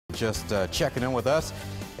Just checking in with us,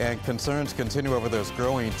 and concerns continue over those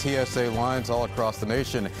growing TSA lines all across the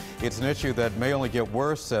nation. It's an issue that may only get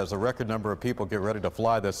worse as a record number of people get ready to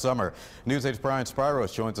fly this summer. News 8's Brian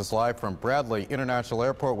Spyros joins us live from Bradley International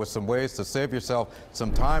Airport with some ways to save yourself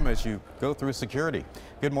some time as you go through security.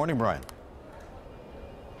 Good morning, Brian.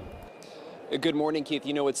 Good morning, Keith.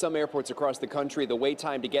 You know, at some airports across the country, the wait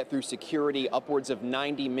time to get through security upwards of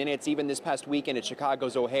 90 minutes. Even this past weekend at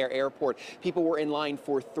Chicago's O'Hare Airport, people were in line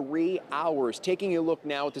for 3 hours. Taking a look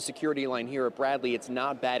now at the security line here at Bradley, it's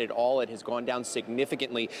not bad at all. It has gone down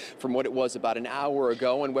significantly from what it was about an hour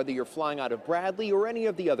ago. And whether you're flying out of Bradley or any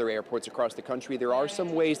of the other airports across the country, there are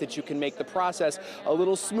some ways that you can make the process a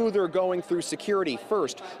little smoother going through security.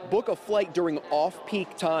 First, book a flight during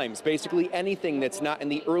off-peak times. Basically anything that's not in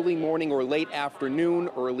the early morning or late afternoon,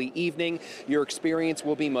 early evening. Your experience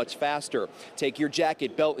will be much faster. Take your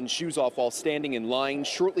jacket, belt, and shoes off while standing in line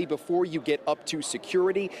shortly before you get up to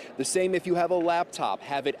security. The same if you have a laptop,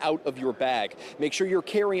 have it out of your bag. Make sure your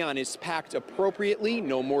carry-on is packed appropriately,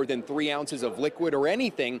 no more than 3 ounces of liquid or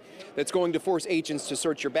anything that's going to force agents to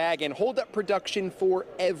search your bag, and hold up production for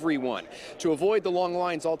everyone. To avoid the long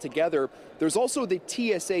lines altogether, there's also the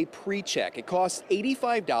TSA PreCheck. It costs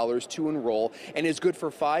 $85 to enroll and is good for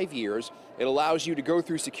 5 years. It allows you to go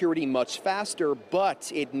through security much faster,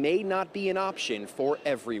 but it may not be an option for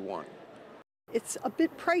everyone. It's a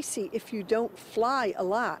bit pricey if you don't fly a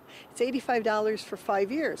lot. It's $85 for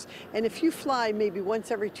 5 years. And if you fly maybe once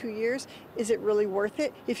every 2 years, is it really worth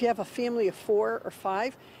it? If you have a family of 4 or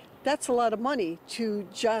 5, that's a lot of money to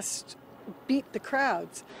just beat the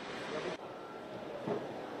crowds.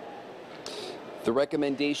 The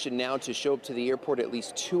recommendation now to show up to the airport at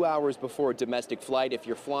least 2 hours before a domestic flight. If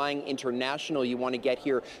you're flying international, you want to get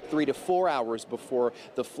here 3 to 4 hours before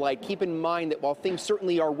the flight. Keep in mind that while things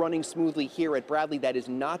certainly are running smoothly here at Bradley, that is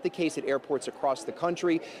not the case at airports across the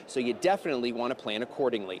country, so you definitely want to plan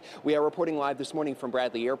accordingly. We are reporting live this morning from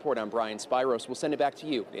Bradley Airport. I'm Brian Spyros. We'll send it back to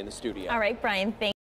you in the studio. All right, Brian, thank you.